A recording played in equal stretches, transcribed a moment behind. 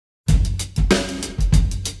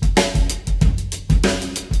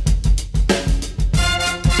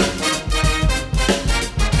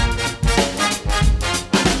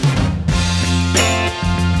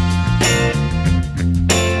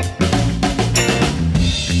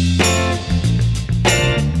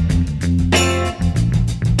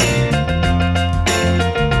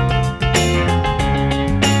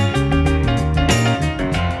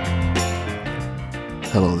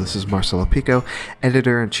Marcelo Pico,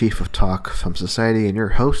 Editor-in-Chief of Talk Film Society, and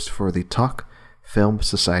your host for the Talk Film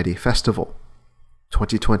Society Festival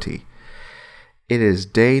 2020. It is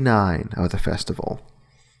day 9 of the festival.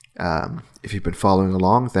 If you've been following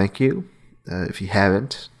along, thank you. If you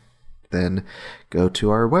haven't, then go to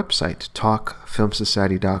our website,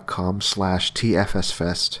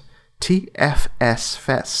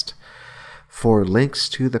 talkfilmsociety.com/TFSFest, for links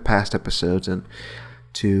to the past episodes and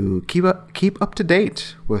to keep up to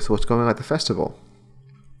date with what's going on at the festival.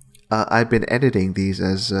 I've been editing these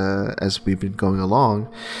as we've been going along,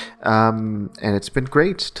 and it's been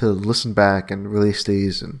great to listen back and release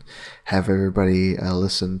these and have everybody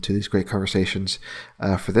listen to these great conversations.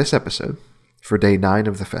 For this episode, for day 9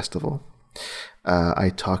 of the festival,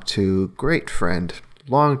 I talked to great friend,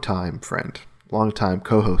 longtime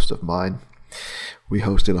co-host of mine. We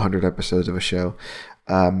hosted 100 episodes of a show,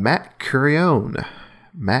 Matt Curione.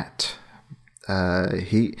 Matt,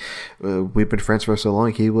 we've been friends for so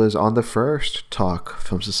long. He was on the first Talk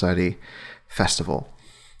Film Society Festival,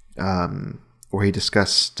 where he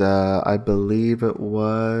discussed, I believe it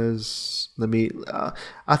was. I'll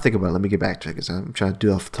think about it. Let me get back to it because I'm trying to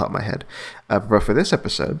do it off the top of my head. But for this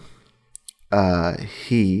episode,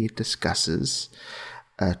 he discusses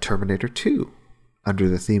Terminator 2 under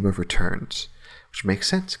the theme of returns, which makes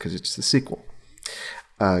sense because it's the sequel.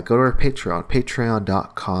 Go to our Patreon,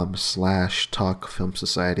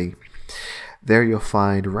 patreon.com/talkfilmsociety. There you'll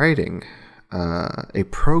find writing a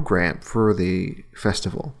program for the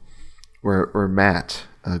festival where Matt,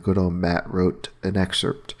 good old Matt, wrote an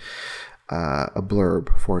excerpt, a blurb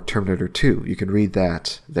for Terminator 2. You can read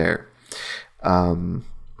that there. And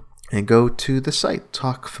go to the site,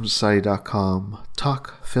 talkfilmsociety.com,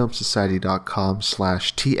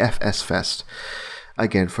 talkfilmsociety.com/TFSFest.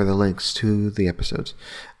 Again, for the links to the episodes.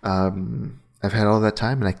 I've had all that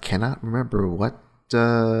time, and I cannot remember what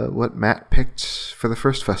Matt picked for the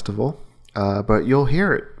first festival. But you'll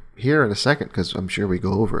hear it here in a second, because I'm sure we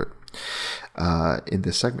go over it in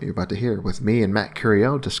this segment you're about to hear with me and Matt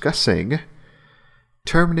Curione discussing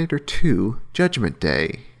Terminator 2 Judgment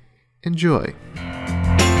Day. Enjoy.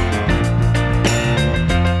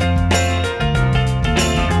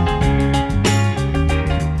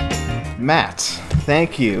 Matt,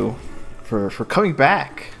 thank you for coming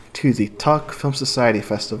back to the Talk Film Society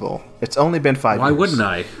Festival. It's only been 5 years. Why wouldn't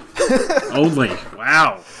I? Only.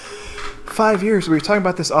 Wow. 5 years. We were talking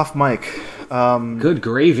about this off mic. Good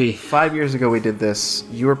gravy. 5 years ago we did this.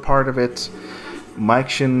 You were part of it.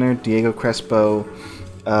 Mike Schindler, Diego Crespo.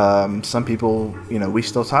 Some people, we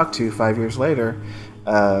still talk to 5 years later.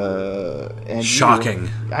 And shocking.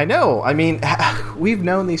 I know. I mean, we've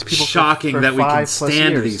known these people shocking for that we can 5+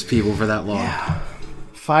 stand years. these people for that long. Yeah.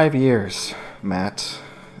 5 years, Matt.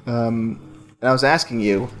 And I was asking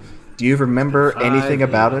you, do you remember anything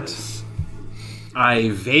about it? I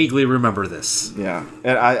vaguely remember this. Yeah,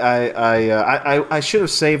 and I should have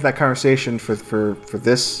saved that conversation for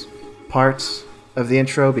this part of the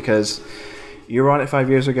intro, because you were on it 5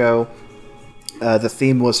 years ago. The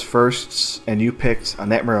theme was firsts, and you picked A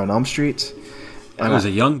Nightmare on Elm Street. And I was a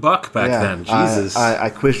young buck back then. Jesus. I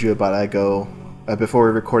quizzed you about it. I go, before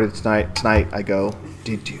we recorded tonight, I go,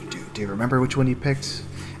 do you remember which one you picked?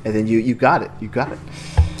 And then you got it. You got it.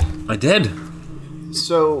 I did.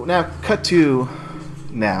 So now, cut to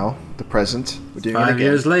now, the present. We're doing it again. 5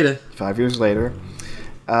 years later. 5 years later.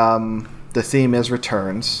 The theme is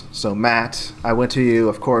returns. So Matt, I went to you,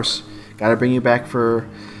 of course, got to bring you back for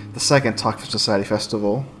the second Talk Film Society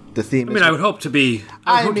Festival. The theme. I would hope to be.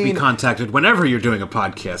 To be contacted whenever you're doing a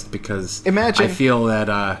podcast, because I feel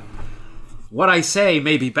that what I say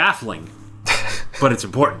may be baffling, but it's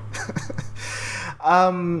important.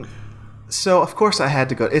 So of course I had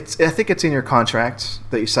to go. I think it's in your contract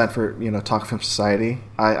that you signed for Talk Film Society.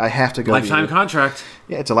 I have to go. Lifetime contract.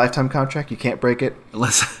 Yeah, it's a lifetime contract. You can't break it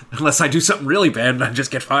unless I do something really bad and I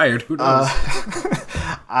just get fired. Who knows?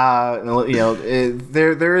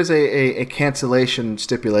 There is a cancellation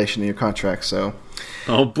stipulation in your contract. So,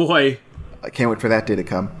 oh boy, I can't wait for that day to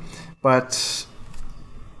come. But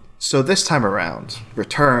so this time around,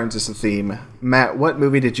 returns is the theme. Matt, what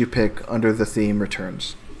movie did you pick under the theme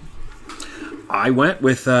returns? I went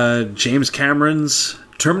with James Cameron's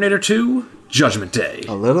Terminator 2 Judgment Day.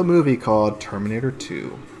 A little movie called Terminator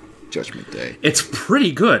 2 Judgment Day. It's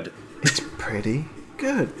pretty good. It's pretty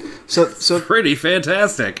good. So pretty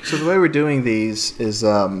fantastic. So the way we're doing these is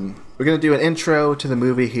we're going to do an intro to the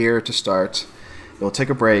movie here to start. We'll take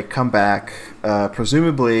a break, come back.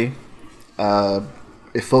 Presumably,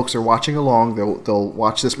 if folks are watching along, they'll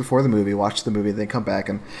watch this before the movie, watch the movie, then come back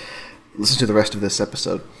and listen to the rest of this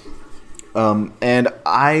episode. And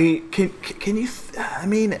can you?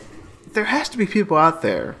 there has to be people out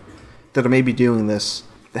there that are maybe doing this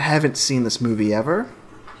that haven't seen this movie ever.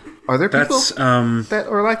 Are there people that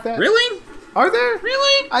are like that? Really? Are there?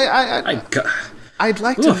 Really? I'd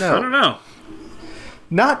like to know. I don't know.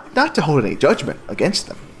 Not to hold any judgment against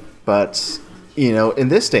them, but in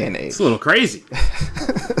this day and age, it's a little crazy.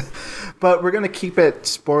 But we're gonna keep it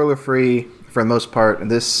spoiler free for the most part in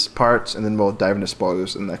this part, and then we'll dive into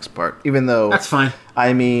spoilers in the next part. Even though that's fine.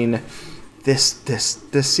 I mean, this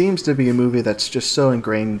seems to be a movie that's just so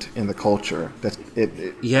ingrained in the culture that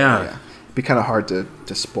it'd be kind of hard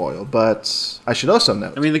to spoil. But I should also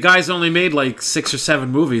note, I mean, the guy's only made like 6 or 7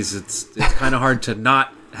 movies. It's kind of hard to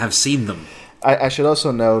not have seen them. I should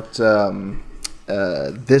also note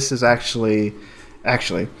this is actually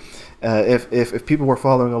if people were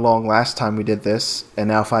following along last time we did this, and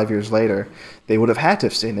now 5 years later, they would have had to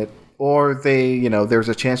have seen it, or there was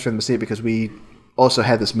a chance for them to see it because we also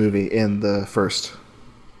had this movie in the first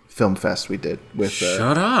film fest we did with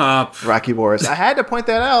Shut up, Rocky Wars. I had to point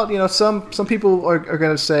that out. Some people are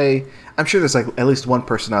going to say, I'm sure there's like at least one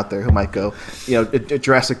person out there who might go,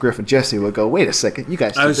 Jurassic Griffin Jesse will go, wait a second, you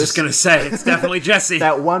guys. I was just going to say, it's definitely Jesse.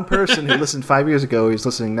 That one person who listened 5 years ago, who's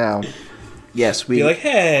listening now. Yes, be like,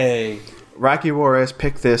 hey, Rocky Juarez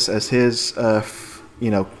picked this as his,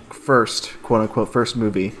 first quote unquote first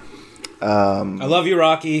movie. I love you,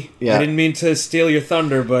 Rocky. Yeah. I didn't mean to steal your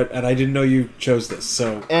thunder, and I didn't know you chose this.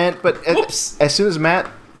 So, as soon as Matt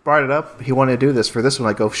brought it up, he wanted to do this for this one.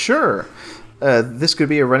 I go, sure. This could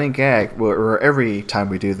be a running gag where every time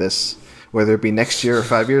we do this, whether it be next year or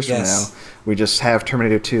 5 years from now, we just have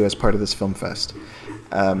Terminator 2 as part of this film fest.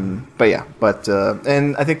 And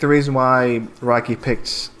I think the reason why Rocky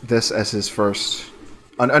picked this as his first,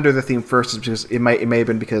 under the theme first, is because it may have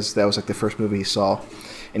been because that was like the first movie he saw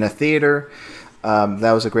in a theater.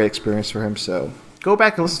 That was a great experience for him. So go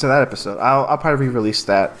back and listen to that episode. I'll probably re-release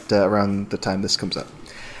that around the time this comes up.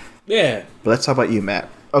 Yeah. But let's talk about you, Matt.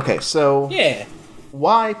 Okay, so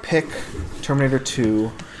why pick Terminator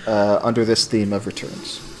 2 under this theme of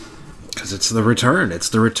returns? Because it's the return. It's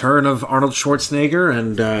the return of Arnold Schwarzenegger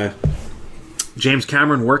and James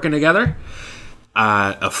Cameron working together.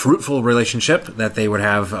 A fruitful relationship that they would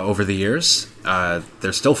have over the years.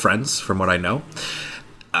 They're still friends, from what I know.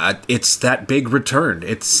 It's that big return.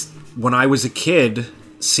 It's when I was a kid,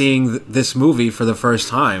 seeing this movie for the first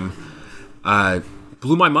time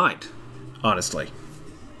blew my mind, honestly.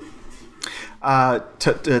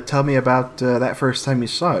 Tell me about that first time you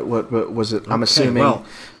saw it. What was it? I'm assuming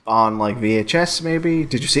on like VHS, maybe.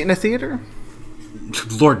 Did you see it in a theater?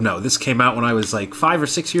 Lord, no. This came out when I was like 5 or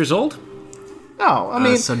 6 years old. No, I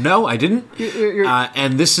mean, so no, I didn't.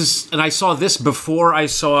 And I saw this before I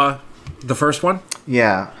saw the first one.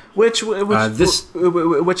 Yeah, which I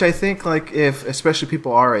think, like, if especially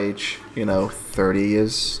people our age,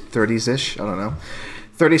 30s-ish, I don't know,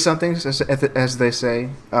 30-somethings as they say.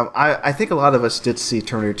 I think a lot of us did see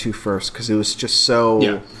Terminator 2 first because it was just so.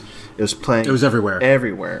 Yeah. It was playing. It was everywhere,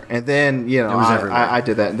 and then I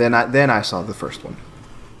did that, and then I saw the first one.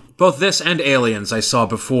 Both this and Aliens I saw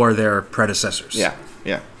before their predecessors. Yeah.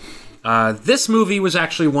 This movie was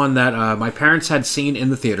actually one that my parents had seen in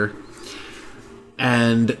the theater,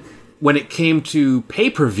 and when it came to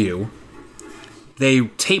pay-per-view, they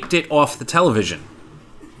taped it off the television.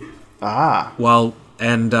 Ah. Well,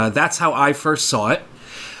 and that's how I first saw it.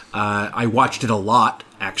 I watched it a lot,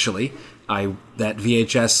 actually. That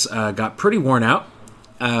VHS got pretty worn out.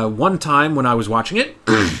 One time when I was watching it,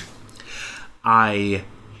 I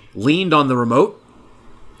leaned on the remote,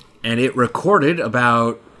 and it recorded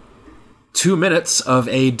about 2 minutes of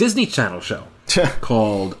a Disney Channel show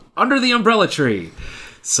called Under the Umbrella Tree.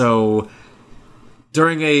 So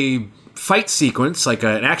during a fight sequence, like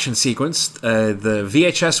an action sequence, the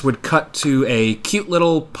VHS would cut to a cute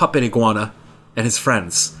little puppet iguana and his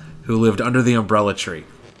friends who lived under the umbrella tree.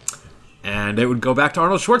 And it would go back to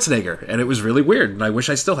Arnold Schwarzenegger, and it was really weird, and I wish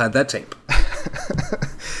I still had that tape.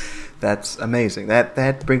 That's amazing.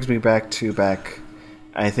 That brings me back.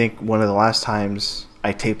 I think one of the last times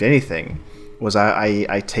I taped anything was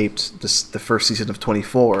I taped the first season of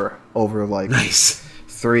 24 over like nice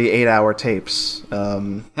 3 8-hour tapes.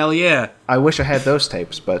 Hell yeah! I wish I had those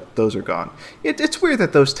tapes, but those are gone. It's weird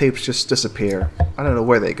that those tapes just disappear. I don't know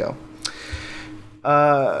where they go.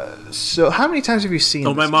 So how many times have you seen?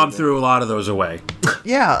 Oh, my mom threw a lot of those away.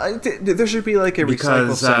 Yeah, there should be like a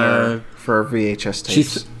recycle center for VHS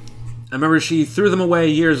tapes. I remember she threw them away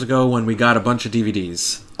years ago when we got a bunch of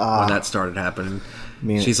DVDs when that started happening.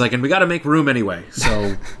 She's like, and we got to make room anyway.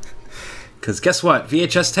 So, because guess what?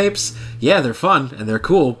 VHS tapes, yeah, they're fun and they're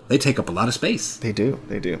cool. They take up a lot of space. They do.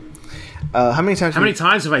 How many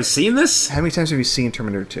times have I seen this? How many times have you seen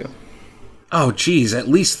Terminator 2? Oh, geez, at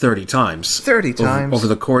least 30 times. 30 times? Over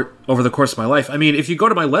the course of my life. I mean, if you go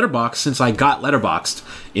to my Letterboxd, since I got Letterboxd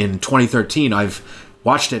in 2013, I've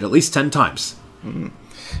watched it at least 10 times.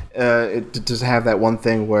 Does it have that one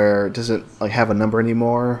thing where, does it like have a number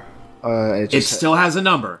anymore? It still has a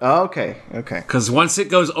number. Oh, okay. Because once it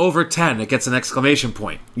goes over 10, it gets an exclamation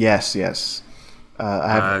point. Yes.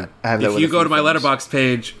 I have that. If you go to my Letterboxd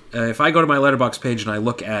page, if I go to my Letterboxd page and I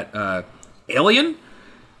look at Alien,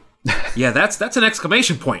 yeah, that's an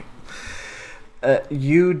exclamation point.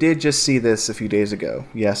 You did just see this a few days ago.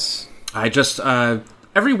 Yes. I just I've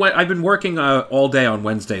been working all day on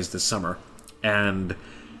Wednesdays this summer, and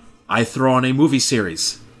I throw on a movie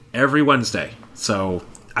series every Wednesday. So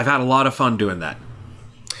I've had a lot of fun doing that.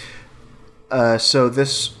 So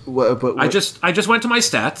this, but I just went to my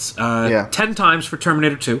stats. 10 times for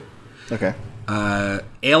Terminator 2. Okay.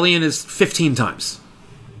 Alien is 15 times.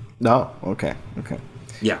 No. Okay.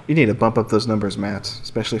 Yeah. You need to bump up those numbers, Matt,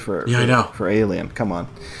 especially for I know. For Alien. Come on.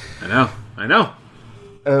 I know.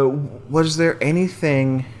 Was there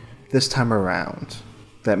anything this time around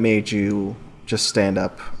that made you just stand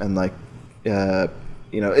up and like, has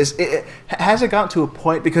it gotten to a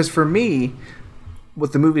point? Because for me,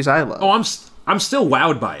 with the movies I love, I'm still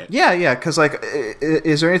wowed by it. Yeah. Because like,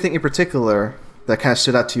 is there anything in particular that kind of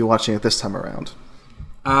stood out to you watching it this time around?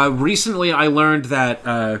 Recently, I learned that.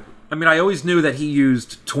 I always knew that he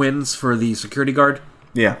used twins for the security guard.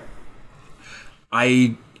 Yeah.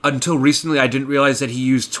 Until recently, I didn't realize that he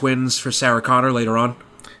used twins for Sarah Connor later on.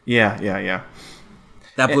 Yeah.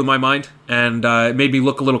 That blew my mind, and it made me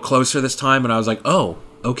look a little closer this time, and I was like, oh,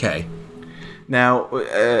 okay. Now,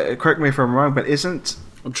 correct me if I'm wrong, but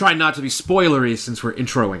I'm trying not to be spoilery since we're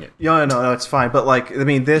introing it. Yeah, no, it's fine. But like, I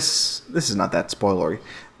mean, this is not that spoilery.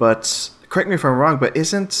 But correct me if I'm wrong, but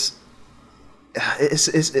isn't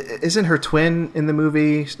her twin in the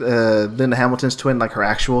movie, Linda Hamilton's twin, like her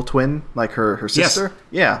actual twin, like her sister?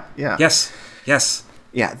 Yes. Yeah. Yes.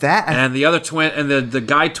 Yeah, that. And the other twin, and the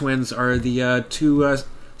guy twins are the two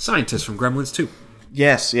scientists from Gremlins 2.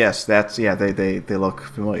 Yes. They look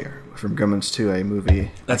familiar from Gremlins 2, a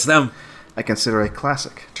movie. That's them. I consider a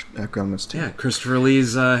classic, Gremlins 2. Yeah, Christopher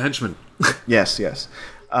Lee's henchman. Yes.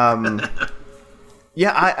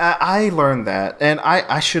 Yeah, I learned that, and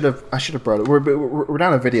I should have brought it. We're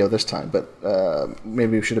not on video this time, but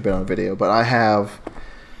maybe we should have been on video. But I have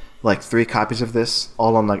like 3 copies of this,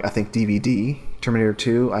 all on like I think DVD. Terminator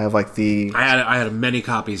 2. I have like the. I had many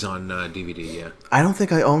copies on DVD. Yeah. I don't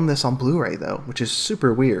think I own this on Blu-ray though, which is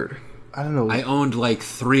super weird. I don't know. I owned like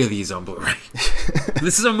 3 of these on Blu-ray.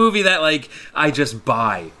 This is a movie that like I just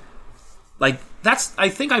buy. Like I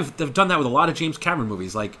think I've done that with a lot of James Cameron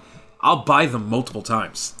movies. Like I'll buy them multiple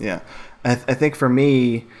times. Yeah, I think for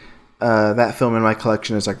me, that film in my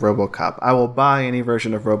collection is like RoboCop. I will buy any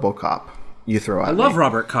version of RoboCop you throw at me. I love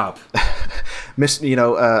Robert Kopp.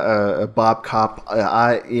 Bob Cop.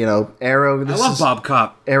 Arrow. I love Bob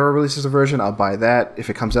Cop. Arrow releases a version. I'll buy that. If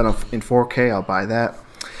it comes out in 4K, I'll buy that.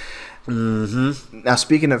 Mm-hmm. Now,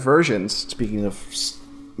 speaking of versions,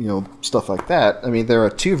 stuff like that. I mean, there are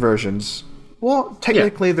 2 versions. Well,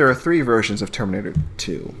 technically, there are 3 versions of Terminator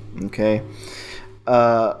 2. Okay,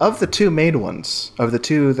 of the 2 main ones, of the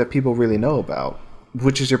 2 that people really know about,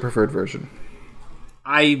 which is your preferred version?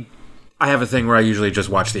 I have a thing where I usually just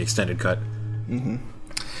watch the extended cut. Mm-hmm.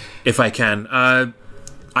 If I can. I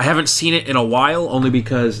haven't seen it in a while, only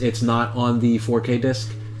because it's not on the 4K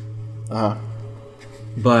disc. Uh-huh.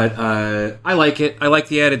 But I like it. I like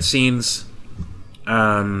the added scenes.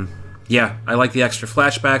 I like the extra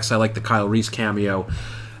flashbacks. I like the Kyle Reese cameo.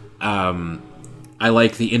 I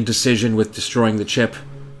like the indecision with destroying the chip.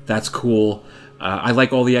 That's cool. I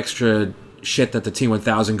like all the extra shit that the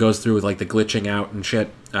T-1000 goes through with like the glitching out and shit.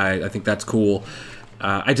 I think that's cool.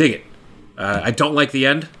 I dig it. I don't like the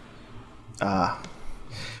end.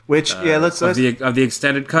 Let's of the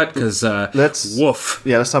extended cut because woof.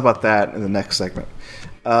 Yeah, let's talk about that in the next segment.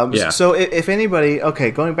 So if anybody,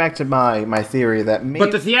 going back to my theory that maybe,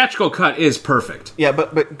 but the theatrical cut is perfect. Yeah,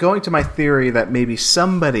 but going to my theory that maybe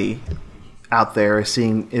somebody out there is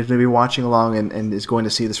maybe watching along and is going to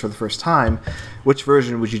see this for the first time, which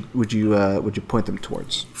version would you point them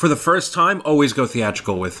towards? For the first time, always go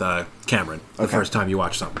theatrical with Cameron. The first time you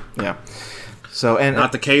watch something. Yeah. So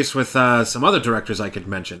not the case with some other directors I could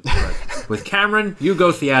mention. But with Cameron, you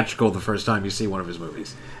go theatrical the first time you see one of his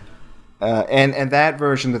movies. And that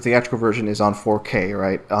version, the theatrical version, is on 4K,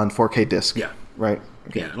 right? On 4K disc. Yeah. Right?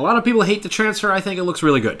 Okay. Yeah. And a lot of people hate the transfer. I think it looks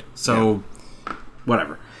really good. So,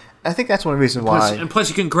 whatever. I think that's one reason why. Plus,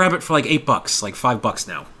 you can grab it for like $8, like $5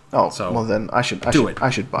 now. Oh, so well then I should buy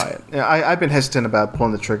it. Yeah, I've been hesitant about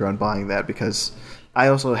pulling the trigger on buying that because I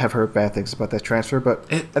also have heard bad things about that transfer, but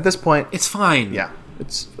at this point, it's fine. Yeah,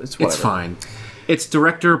 it's whatever. It's fine. It's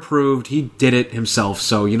director approved. He did it himself,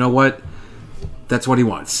 so you know what? That's what he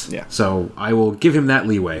wants. Yeah. So I will give him that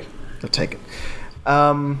leeway. I'll take it.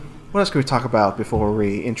 What else can we talk about before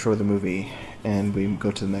we intro the movie and we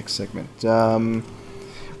go to the next segment? Arnold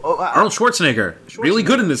Schwarzenegger, really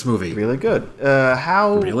good in this movie. Really good.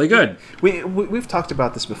 Really good. We've talked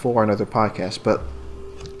about this before on other podcasts, but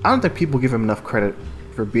I don't think people give him enough credit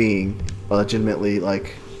for being a legitimately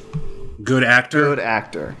good actor. Good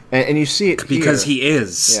actor, and you see it because here. he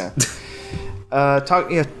is. Yeah.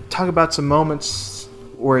 Talk about some moments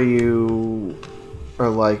where you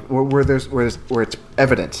are where it's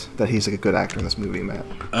evident that he's a good actor in this movie, Matt.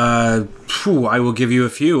 I will give you a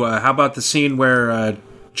few. How about the scene where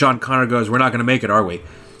John Connor goes, "We're not going to make it, are we?"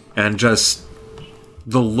 And just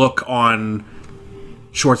the look on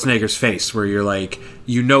Schwarzenegger's face, where you're like,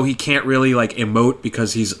 he can't really emote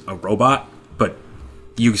because he's a robot, but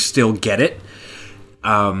you still get it.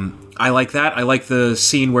 I like that. I like the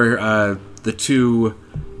scene where the two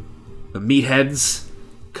meatheads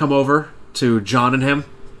come over to John and him.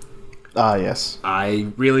 Yes. I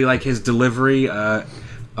really like his delivery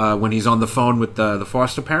when he's on the phone with the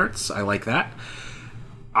foster parents. I like that.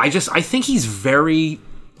 I think he's very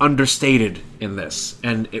understated in this,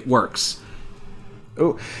 and it works.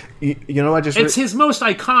 Oh, you know, it's his most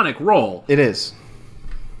iconic role. It is.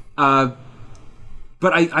 But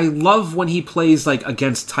I love when he plays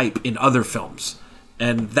against type in other films,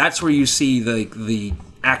 and that's where you see the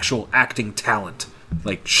actual acting talent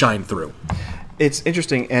shine through. It's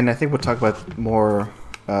interesting, and I think we'll talk about more.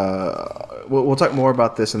 We'll talk more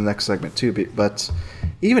about this in the next segment too. But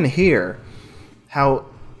even here, how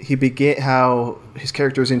his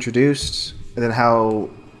character is introduced, and then how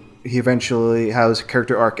his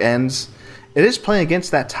character arc ends. It is playing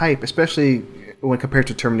against that type, especially when compared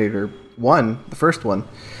to Terminator 1, the first one,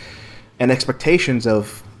 and expectations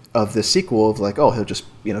of the sequel of he'll just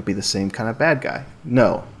be the same kind of bad guy.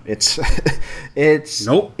 No, it's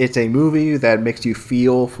Nope. It's a movie that makes you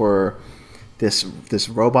feel for this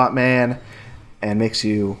robot man and makes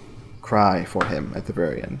you cry for him at the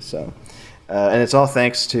very end. So, and it's all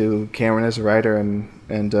thanks to Cameron as a writer and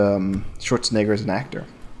Schwarzenegger as an actor.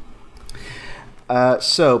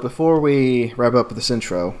 So before we wrap up this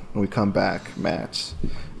intro and we come back, Matt,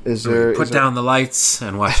 put down the lights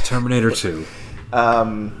and watch Terminator 2?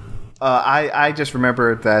 I just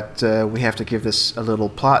remembered that we have to give this a little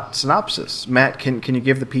plot synopsis. Matt, can you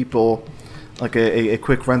give the people a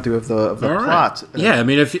quick run through of the plot? Right. Yeah, I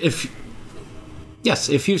mean if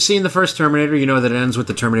you've seen the first Terminator, you know that it ends with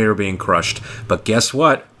the Terminator being crushed. But guess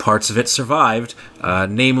what? Parts of it survived,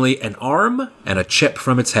 namely an arm and a chip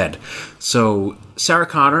from its head. So Sarah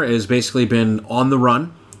Connor has basically been on the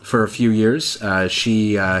run for a few years.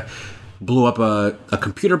 She blew up a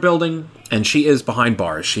computer building, and she is behind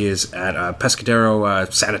bars. She is at a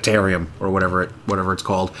Pescadero Sanitarium, or whatever it's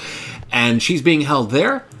called. And she's being held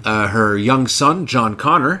there. Her young son, John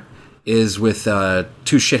Connor, is with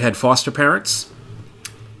two shithead foster parents.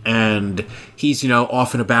 And he's,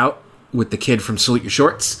 off and about with the kid from Salute Your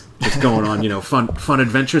Shorts, just going on, fun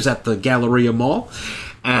adventures at the Galleria Mall.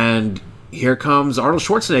 And here comes Arnold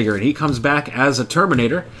Schwarzenegger, and he comes back as a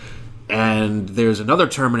Terminator. And there's another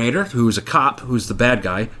Terminator who's a cop, who's the bad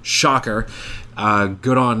guy. Shocker.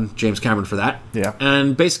 Good on James Cameron for that. Yeah.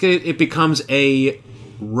 And basically it becomes a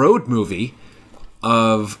road movie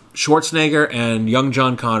of Schwarzenegger and young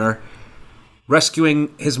John Connor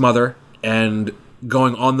rescuing his mother and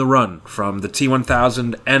going on the run from the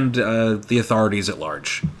T-1000 and the authorities at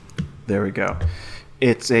large. There we go.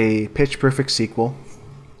 It's a Pitch Perfect sequel.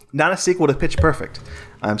 Not a sequel to Pitch Perfect.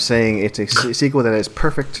 I'm saying it's a sequel that is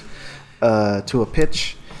perfect to a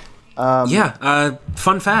pitch.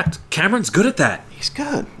 Fun fact. Cameron's good at that. He's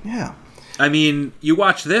good, yeah. I mean, you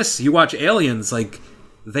watch this, you watch Aliens,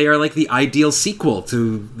 they are the ideal sequel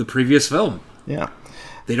to the previous film. Yeah.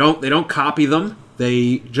 They don't copy them.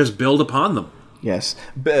 They just build upon them. Yes,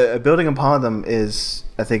 building upon them is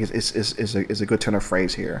a good turn of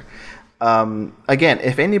phrase here. Again,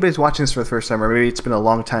 if anybody's watching this for the first time, or maybe it's been a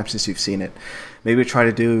long time since you've seen it, maybe try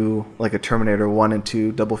to do a Terminator 1 and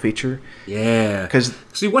 2 double feature. Yeah, because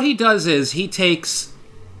see what he does is he takes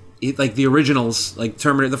the originals,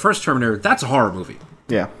 Terminator, the first Terminator. That's a horror movie.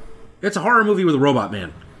 Yeah, it's a horror movie with a robot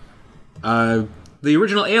man. The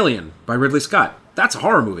original Alien by Ridley Scott. That's a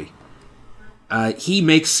horror movie. He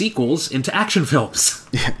makes sequels into action films.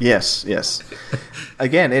 Yes.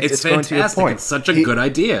 Again, it's going to your point. It's such a good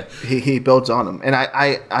idea. He builds on them. And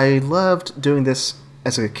I loved doing this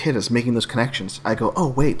as a kid, as making those connections. I go, oh,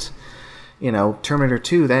 wait. Terminator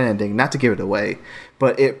 2, that ending, not to give it away,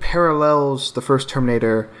 but it parallels the first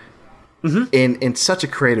Terminator in such a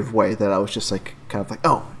creative way that I was just like, kind of like,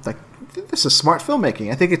 oh, like, this is smart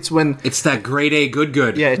filmmaking. I think it's when... It's that grade A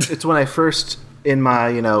good. Yeah, it's when I first, in my,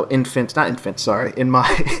 in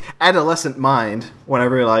my adolescent mind, when I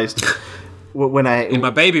realized... in my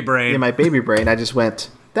baby brain. In my baby brain, I just went,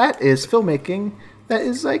 that is filmmaking that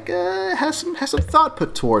is like, has some thought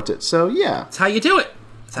put towards it. So, yeah. That's how you do it.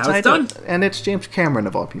 That's how it's done. And it's James Cameron,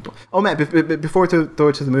 of all people. Oh, Matt, before we throw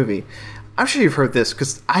it to the movie, I'm sure you've heard this,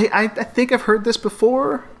 because I think I've heard this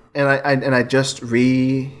before, and I just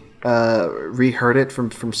reheard it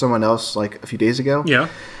from someone else like a few days ago. Yeah.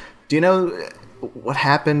 Do you know what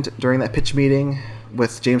happened during that pitch meeting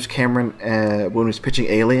with James Cameron when he was pitching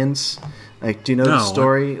Aliens? Like, do you know the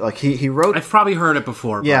story? Like, he wrote. I've probably heard it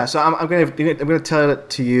before. Yeah, so I'm gonna tell it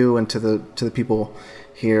to you and to the people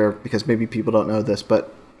here, because maybe people don't know this,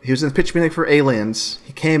 but he was in the pitch meeting for Aliens.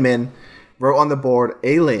 He came in, wrote on the board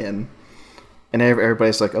Alien, and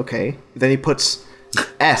everybody's like, okay. Then he puts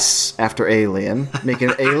S after Alien, making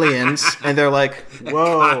it Aliens, and they're like,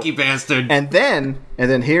 whoa, cocky bastard. And then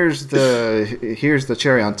here's the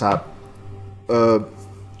cherry on top.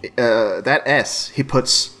 That S, he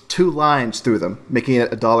puts 2 lines through them, making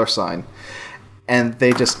it a $sign, and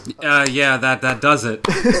they just that does it.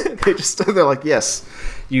 They're like, yes,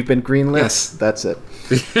 you've been greenlit. Yes, that's it.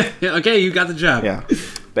 Okay, you got the job. Yeah,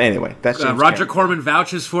 but anyway, that's Roger Corman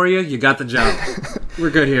vouches for you. You got the job. We're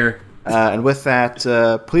good here. And with that,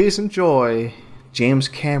 please enjoy James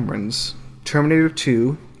Cameron's Terminator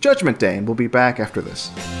 2: Judgment Day, and we'll be back after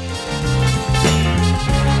this.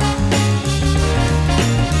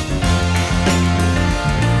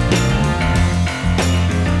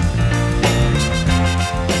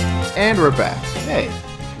 And we're back. Hey.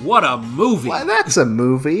 What a movie. Well, that's a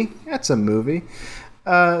movie.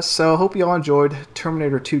 So I hope you all enjoyed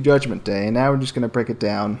Terminator 2 Judgment Day. And now we're just going to break it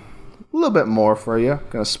down a little bit more for you.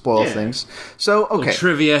 Going to spoil things. So, okay. Little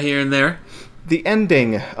trivia here and there. The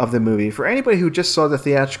ending of the movie. For anybody who just saw the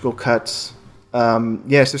theatrical cuts,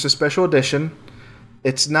 yes, there's a special edition.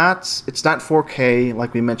 It's not 4K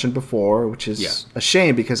like we mentioned before, which is a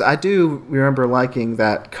shame, because I do remember liking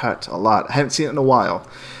that cut a lot. I haven't seen it in a while.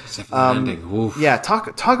 Except for the ending. Oof. Yeah,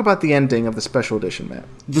 talk about the ending of the special edition, Matt.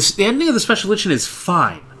 The ending of the special edition is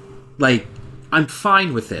fine. Like, I'm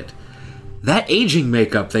fine with it. That aging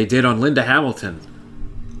makeup they did on Linda Hamilton.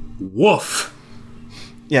 Woof.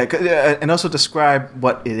 Yeah, and also describe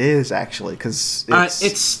what it is, actually, because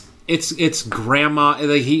it's grandma.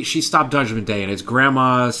 She stopped Judgment Day, and it's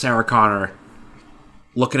Grandma Sarah Connor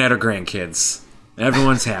looking at her grandkids.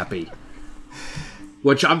 Everyone's happy,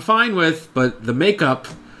 which I'm fine with. But the makeup,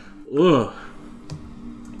 ugh.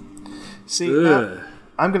 See,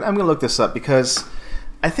 I'm gonna look this up, because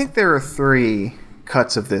I think there are 3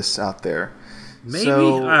 cuts of this out there. Maybe,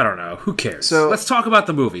 I don't know. Who cares? So let's talk about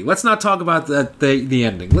the movie. Let's not talk about the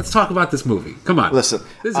ending. Let's talk about this movie. Come on, listen.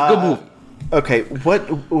 This is a good movie. Okay,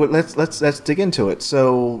 let's dig into it.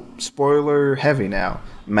 So, spoiler heavy now.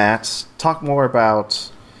 Matt, talk more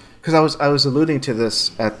about, because I was alluding to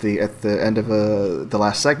this at the end of the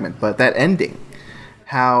last segment, but that ending,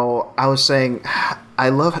 how I was saying I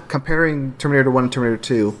love comparing Terminator 1 and Terminator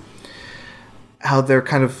 2, how they're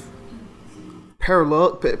kind of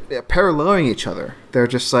paralleling each other. They're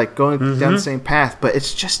just like going down the same path, but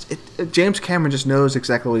it's just James Cameron just knows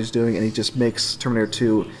exactly what he's doing, and he just makes Terminator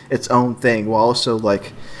 2 its own thing, while also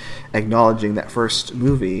like acknowledging that first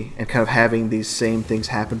movie and kind of having these same things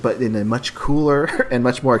happen, but in a much cooler and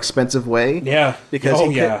much more expensive way. Yeah, because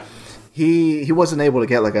he wasn't able to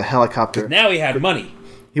get like a helicopter. Now he had money.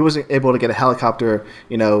 He wasn't able to get a helicopter,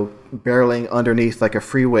 barreling underneath like a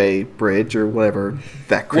freeway bridge or whatever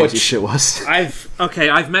that crazy shit was.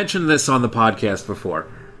 I've mentioned this on the podcast before.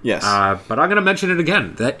 Yes. But I'm going to mention it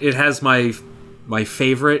again. That it has my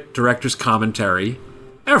favorite director's commentary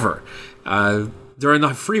ever. During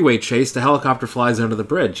the freeway chase, the helicopter flies under the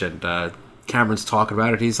bridge, and Cameron's talking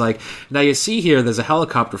about it. He's like, now you see here, there's a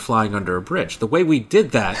helicopter flying under a bridge. The way we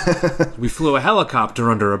did that, we flew a helicopter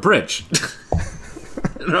under a bridge.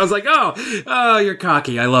 And I was like, oh, you're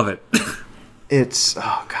cocky. I love it. It's,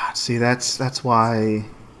 oh God, see, that's why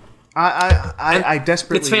I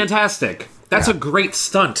desperately... It's fantastic. That's a great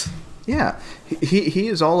stunt. Yeah. He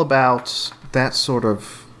is all about that sort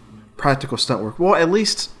of practical stunt work. Well, at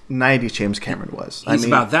least 90 James Cameron was. He's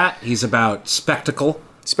about that. He's about spectacle.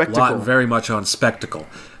 Spectacle. A lot, very much on spectacle.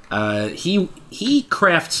 He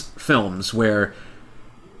crafts films where...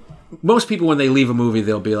 most people, when they leave a movie,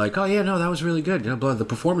 they'll be like, oh, yeah, no, that was really good. The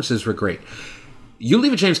performances were great. You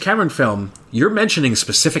leave a James Cameron film, you're mentioning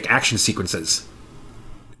specific action sequences.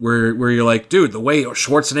 where you're like, dude, the way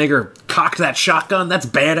Schwarzenegger cocked that shotgun, that's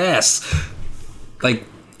badass. Like,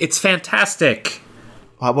 it's fantastic.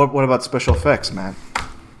 What about special effects, man?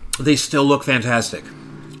 They still look fantastic.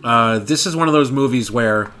 This is one of those movies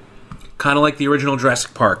where, kind of like the original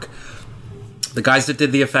Jurassic Park, the guys that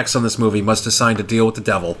did the effects on this movie must have signed a deal with the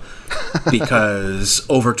devil, because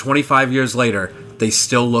over 25 years later, they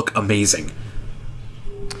still look amazing.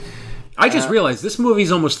 I just realized this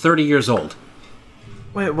movie's almost 30 years old.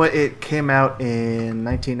 Wait, what? It came out in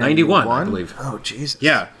 1991? 91, I believe. Oh, Jesus.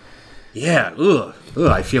 Yeah. Ugh,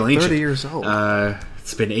 I feel ancient. 30 years old.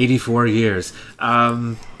 It's been 84 years.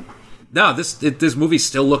 No, this movie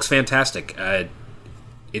still looks fantastic.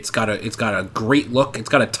 It's got a great look. It's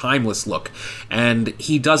got a timeless look, and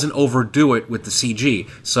he doesn't overdo it with the CG,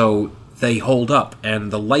 so they hold up,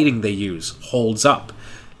 and the lighting they use holds up.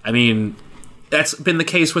 I mean, that's been the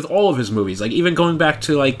case with all of his movies. Like, even going back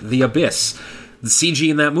to like The Abyss, the CG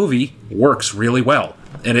in that movie works really well,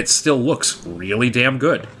 and it still looks really damn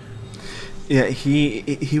good. Yeah,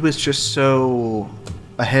 he was just so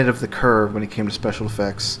ahead of the curve when it came to special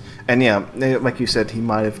effects. And yeah, like you said, he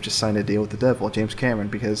might have just signed a deal with the devil, James Cameron,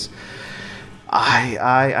 because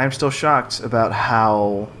I'm still shocked about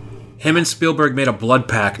how him and Spielberg made a blood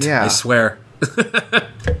pact. Yeah. I swear.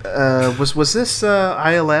 Was this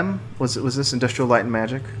ILM? Was this Industrial Light and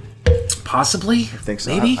Magic? Possibly. I think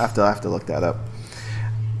so. Maybe. I have to look that up.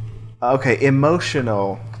 Okay,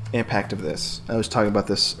 emotional impact of this. I was talking about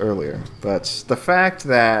this earlier, but the fact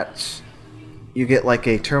that you get like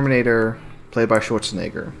a Terminator played by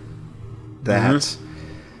Schwarzenegger that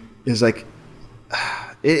is like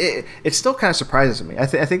it still kind of surprises me. I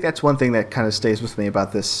think that's one thing that kind of stays with me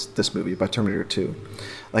about this movie, about Terminator 2.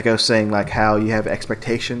 Like I was saying, like how you have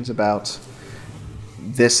expectations about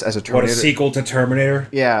this as a Terminator. What a sequel to Terminator.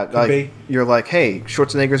 Yeah, like you're like, hey,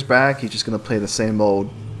 Schwarzenegger's back. He's just going to play the same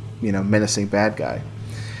old, menacing bad guy.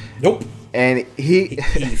 Nope. And he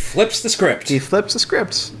flips the script. He flips the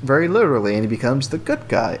script very literally, and he becomes the good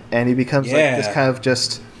guy, and he becomes like this kind of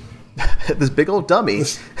just this big old dummy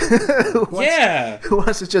who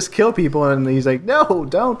wants to just kill people, and he's like, no,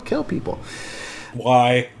 don't kill people.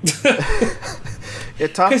 Why?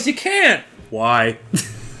 Because you can't. Why?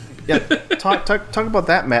 Yeah, talk about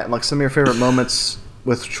that, Matt. Like some of your favorite moments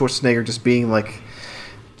with Schwarzenegger just being like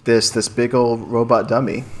this big old robot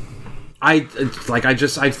dummy. I think I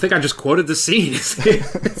just quoted the scene.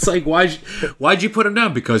 It's like, why'd you put him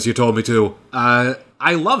down? Because you told me to.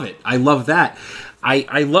 I love it. I love that.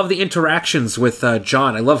 I love the interactions with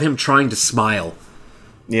John. I love him trying to smile.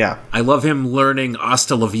 Yeah. I love him learning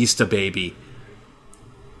 "Hasta la vista, baby."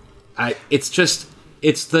 It's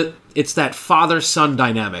that father-son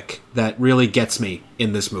dynamic that really gets me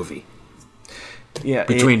in this movie. Yeah.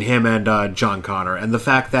 Between him and John Connor, and the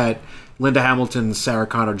fact that Linda Hamilton, Sarah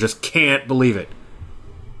Connor, just can't believe it.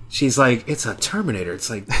 She's like, it's a Terminator.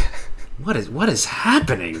 It's like, what is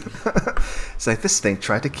happening? It's like, this thing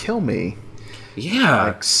tried to kill me.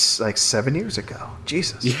 Yeah. Like 7 years ago.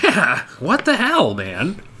 Jesus. Yeah. What the hell,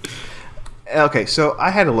 man? Okay, so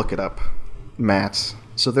I had to look it up, Matt.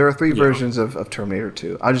 So there are 3 versions of Terminator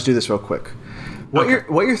 2. I'll just do this real quick. What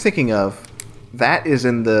you're thinking of, that is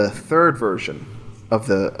in the 3rd version of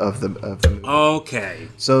the movie. Okay.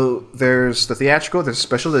 So there's the theatrical, there's a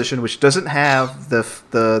special edition, which doesn't have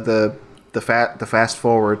the fast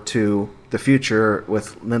forward to the future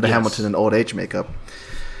with Linda Hamilton in old age makeup.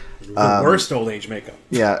 The worst old age makeup.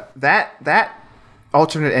 Yeah, that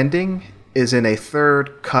alternate ending is in a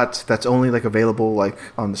 3rd cut that's only like available like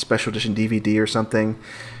on the special edition DVD or something.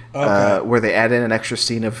 Okay. Where they add in an extra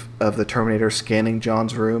scene of the Terminator scanning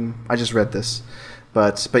John's room. I just read this.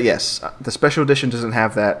 But yes, the special edition doesn't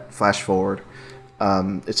have that flash forward.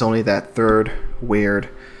 It's only that 3rd weird,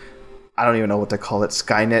 I don't even know what they call it,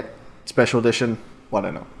 Skynet special edition. Well, I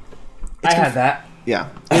don't know. I had that. Yeah,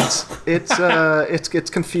 it's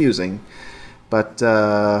confusing, but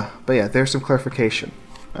yeah, there's some clarification.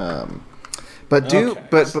 But do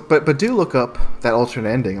look up that alternate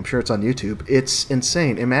ending. I'm sure it's on YouTube. It's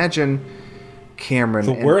insane. Imagine Cameron,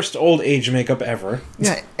 the worst old age makeup ever.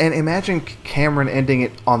 Yeah, and imagine Cameron ending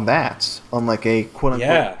it on like a quote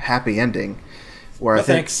unquote happy ending, where I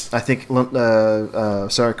think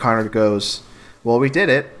Sarah Connor goes, "Well, we did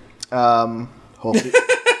it. Hopefully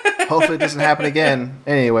it doesn't happen again.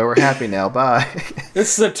 Anyway, we're happy now. Bye."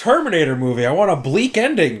 This is a Terminator movie. I want a bleak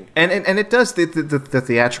ending. And it does the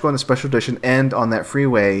theatrical and the special edition end on that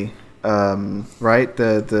freeway, right?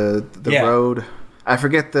 The road. I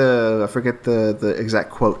forget the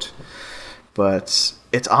exact quote, but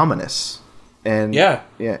it's ominous, and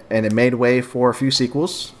and it made way for a few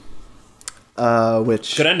sequels,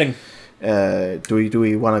 which good ending. Do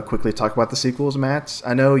we want to quickly talk about the sequels, Matt?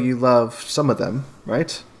 I know you love some of them,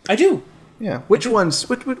 right? I do. Yeah. Which ones?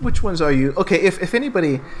 Which ones are you? Okay. If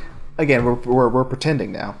anybody, again, we're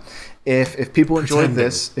pretending now. If people enjoyed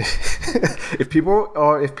this, if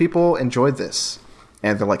people enjoyed this,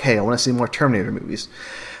 and they're like, hey, I want to see more Terminator movies,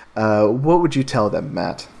 what would you tell them,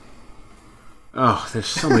 Matt? Oh, there's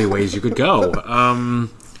so many ways you could go.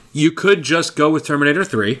 You could just go with Terminator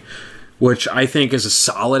 3, which I think is a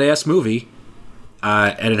solid-ass movie.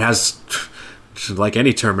 And it has, like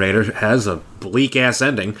any Terminator, has a bleak-ass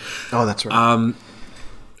ending. Oh, that's right.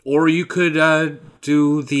 Or you could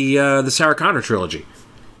do the Sarah Connor trilogy.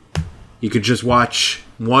 You could just watch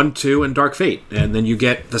 1, 2, and Dark Fate, and then you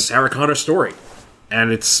get the Sarah Connor story.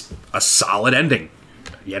 And it's a solid ending,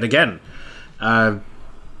 yet again.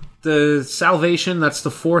 The Salvation, that's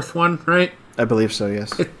the fourth one, right? I believe so,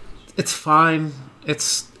 yes. It's fine.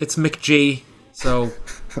 It's McG, so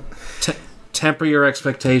temper your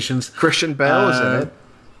expectations. Christian Bale is in it.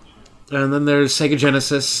 And then there's Sega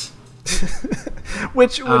Genesis.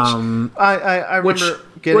 which I remember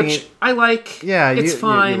getting which I like. Yeah, it's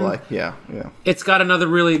fine. You like, yeah. It's got another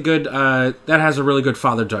really good. That has a really good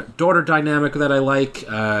father-daughter dynamic that I like.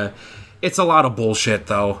 It's a lot of bullshit,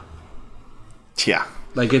 though. Yeah,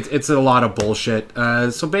 like it's a lot of bullshit.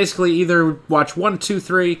 So basically, either watch 1, 2,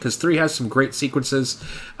 3 because 3 has some great sequences.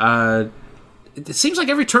 It seems like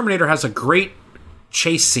every Terminator has a great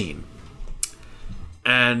chase scene,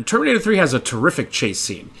 and Terminator 3 has a terrific chase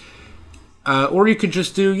scene. Or you could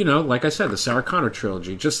just do, like I said, the Sarah Connor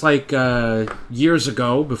trilogy. Just like years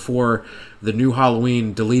ago, before the new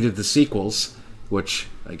Halloween deleted the sequels, which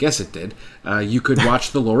I guess it did, you could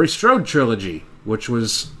watch the Laurie Strode trilogy, which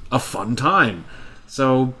was a fun time.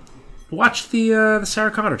 So watch the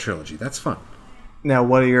Sarah Connor trilogy. That's fun. Now,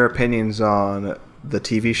 what are your opinions on the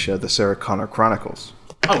TV show, The Sarah Connor Chronicles?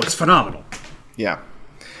 Oh, it's phenomenal. Yeah.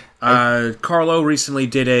 Carlo recently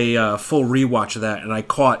did a full rewatch of that, and I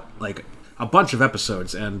caught, like, a bunch of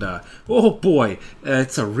episodes, and oh boy,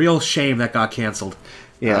 it's a real shame that got canceled.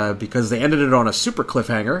 Yeah, because they ended it on a super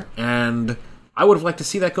cliffhanger, and I would have liked to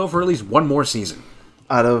see that go for at least one more season.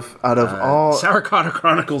 Out of all, Sarah Connor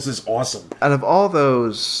Chronicles is awesome. Out of all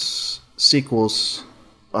those sequels,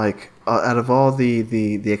 like out of all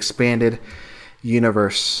the expanded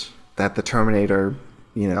universe that the Terminator,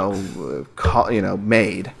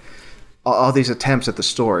 made. All these attempts at the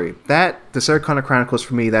story, the Sarah Connor Chronicles,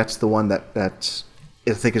 for me, that's the one that I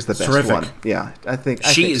think is the best terrific one. Yeah, I think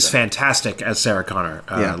she is fantastic as Sarah Connor.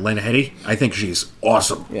 Lena Headey, I think she's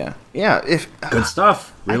awesome. Yeah. Good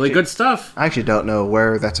stuff. Really good stuff. I actually don't know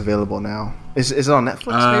where that's available now. Is it on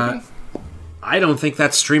Netflix? Maybe. I don't think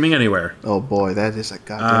that's streaming anywhere. Oh boy, that is a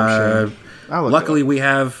goddamn shame. Luckily, we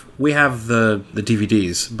have the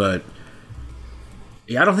DVDs, but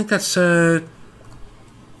yeah, I don't think that's streaming.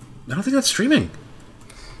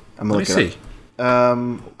 I'm gonna let me see. Let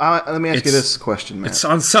me ask you this question, Matt. It's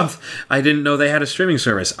on some. I didn't know they had a streaming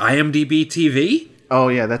service. IMDb TV. Oh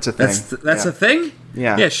yeah, that's a thing. That's a thing.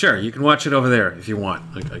 Yeah. Yeah, sure. You can watch it over there if you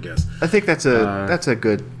want. I guess. I think that's a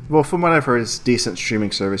good. Well, from what I've heard, it's a decent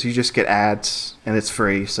streaming service. You just get ads and it's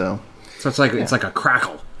free. So it's like it's like a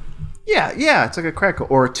Crackle. Yeah, it's like a Crackle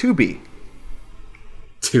or a Tubi.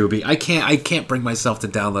 Tubi. I can't bring myself to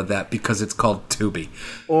download that because it's called Tubi.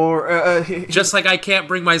 Or just like I can't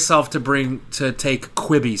bring myself to take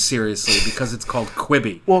Quibi seriously because it's called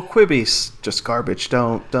Quibi. Well, Quibi's just garbage.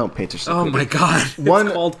 Don't paint yourself. Oh my god.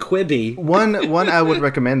 It's called Quibi. One I would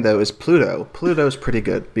recommend though is Pluto. Pluto's pretty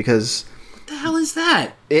good because what the hell is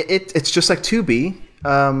that? It's just like Tubi.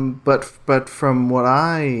 But from what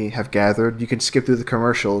I have gathered, you can skip through the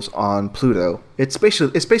commercials on Pluto. It's basically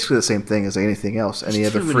the same thing as anything else, any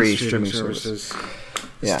other free streaming services.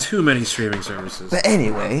 There's too many streaming services. But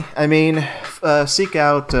anyway, I mean, seek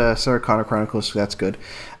out Sarah Connor Chronicles. That's good.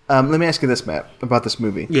 Let me ask you this, Matt, about this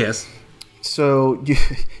movie. Yes. So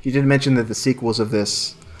you did mention that the sequels of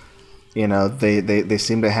this, they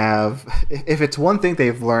seem to have. If it's one thing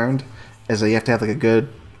they've learned, is that you have to have like a good,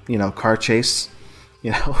 car chase.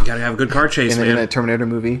 You gotta have a good car chase, in a Terminator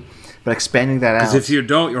movie, but expanding that out. Because if you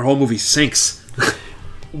don't, your whole movie sinks.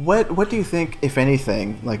 What do you think, if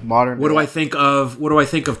anything, like modern? What do I think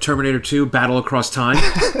of Terminator 2: Battle Across Time?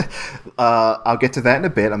 I'll get to that in a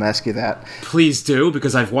bit. I'm asking you that. Please do,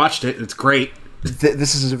 because I've watched it. It's great.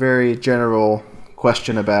 This is a very general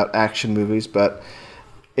question about action movies, but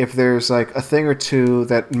if there's like a thing or two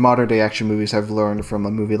that modern day action movies have learned from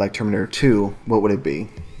a movie like Terminator 2, what would it be?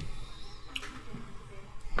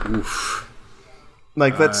 Oof.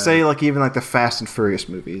 Like, let's say, like, even, like, the Fast and Furious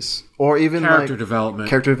movies. Or even, character development.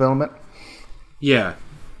 Character development? Yeah.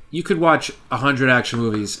 you could watch 100 action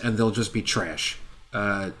movies and they'll just be trash.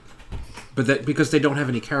 But that because they don't have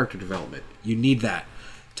any character development. You need that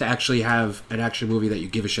to actually have an action movie that you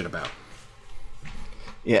give a shit about.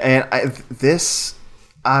 Yeah, and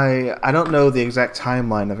I don't know the exact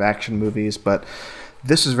timeline of action movies, but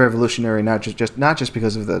this is revolutionary not just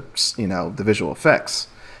because of the the visual effects,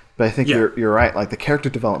 but I think you're right. Like the character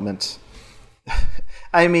development.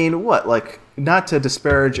 I mean, not to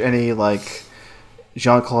disparage any like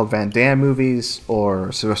Jean-Claude Van Damme movies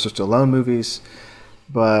or Sylvester Stallone movies,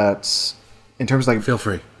 but in terms of like feel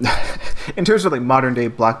free. In terms of like modern day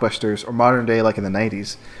blockbusters or modern day like in the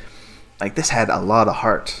 90s, like this had a lot of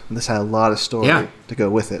heart. This had a lot of story to go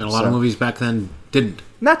with it. And a lot of movies back then didn't.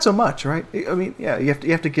 Not so much, right? I mean, yeah, you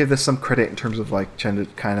have to give this some credit in terms of like trying to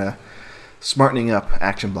kind of smartening up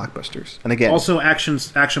action blockbusters. And again, also action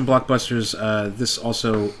blockbusters. This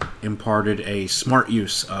also imparted a smart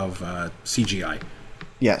use of CGI.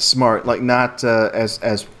 Yeah, smart. Like not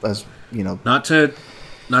as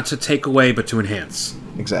not to take away, but to enhance.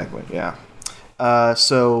 Exactly. Yeah.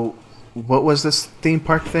 So, what was this theme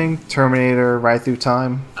park thing? Terminator: Ride Through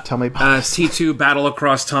Time. Tell me about it. T2 Battle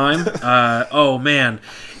Across Time. Oh man.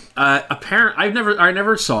 I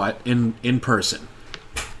never saw it in person.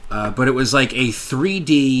 But it was like a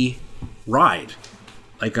 3D ride,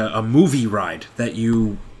 like a movie ride that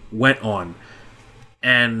you went on,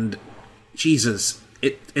 and Jesus,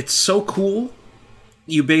 it's so cool.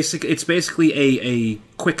 It's basically a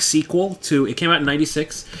quick sequel to. It came out in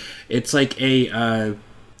 '96. It's like a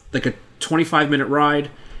 25-minute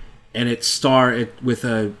ride, and it with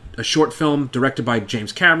a short film directed by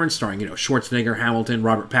James Cameron, starring Schwarzenegger, Hamilton,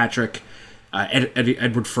 Robert Patrick,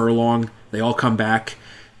 Edward Furlong. They all come back,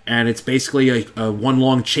 and it's basically a one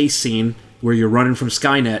long chase scene where you're running from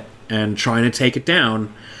Skynet and trying to take it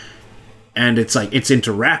down. And it's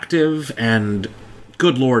interactive, and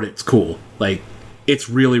good lord, it's cool. Like, it's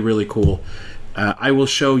really, really cool. I'll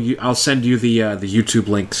send you the YouTube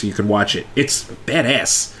link so you can watch it. It's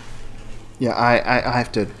badass. Yeah, I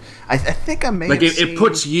have to. I think I may have seen... it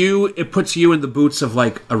puts you in the boots of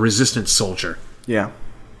like a resistance soldier. Yeah.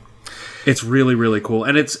 It's really, really cool,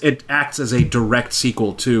 and it acts as a direct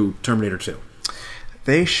sequel to Terminator 2.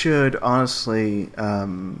 They should honestly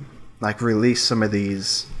release some of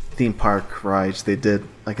these theme park rides they did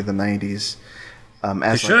like in the 90s.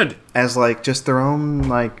 As like just their own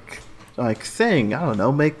like thing. I don't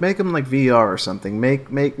know. Make them like VR or something. Make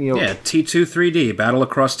T2 3D Battle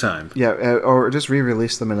Across Time. Yeah, or just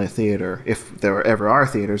re-release them in a theater if there ever are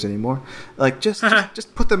theaters anymore. Like just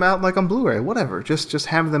put them out like on Blu-ray, whatever. Just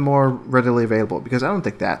have them more readily available, because I don't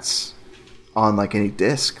think that's on like any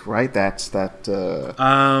disc, right? It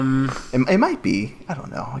might be. I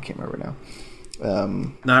don't know. I can't remember now.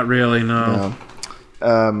 Not really. No.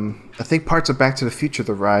 I think parts of Back to the Future,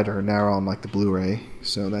 the ride, are now on like the Blu-ray,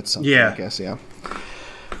 so that's something. I guess. Yeah.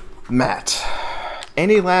 Matt,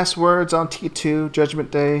 any last words on T2 Judgment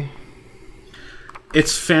Day?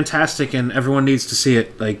 It's fantastic, and everyone needs to see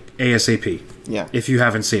it like ASAP. Yeah. If you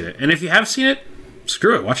haven't seen it, and if you have seen it,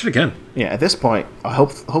 screw it, watch it again. Yeah. At this point,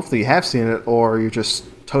 hopefully you have seen it, or you're just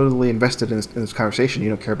totally invested in this conversation. You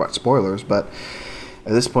don't care about spoilers, but.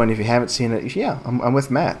 At this point, if you haven't seen it, I'm with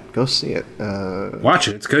Matt. Go see it. Watch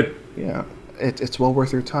it. It's good. Yeah. It's well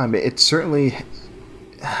worth your time. It's certainly,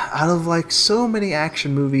 out of like so many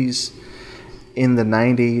action movies in the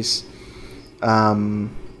 90s,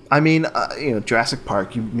 I mean, Jurassic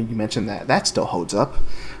Park, you mentioned that. That still holds up.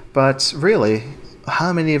 But really,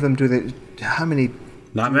 how many of them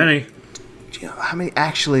Not many. How many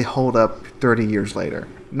actually hold up 30 years later?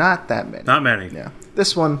 Not that many. Not many. Yeah.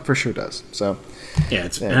 This one for sure does. So... Yeah,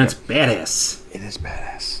 it's badass. It is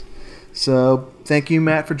badass. So, thank you,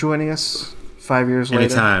 Matt, for joining us 5 years later.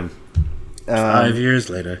 Anytime. 5 years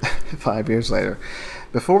later. 5 years later.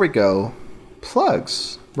 Before we go,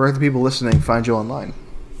 plugs. Where can the people listening find you online?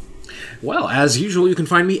 Well, as usual, you can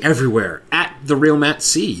find me everywhere at The Real Matt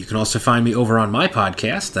C. You can also find me over on my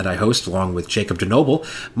podcast that I host along with Jacob DeNoble,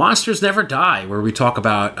 Monsters Never Die, where we talk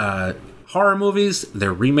about... horror movies,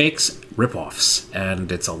 their remakes, rip-offs,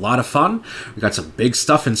 and it's a lot of fun. We got some big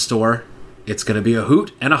stuff in store. It's going to be a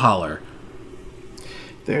hoot and a holler.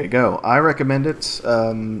 There you go. I recommend it,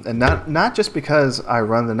 and not just because I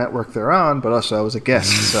run the network they're on, but also I was a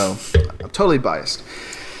guest, so I'm totally biased.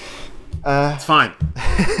 It's fine.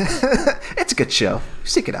 It's a good show.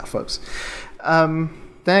 Seek it out, folks.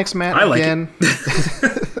 Thanks, Matt. I like again.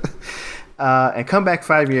 It. And come back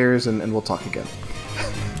 5 years, and we'll talk again.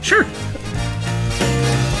 Sure.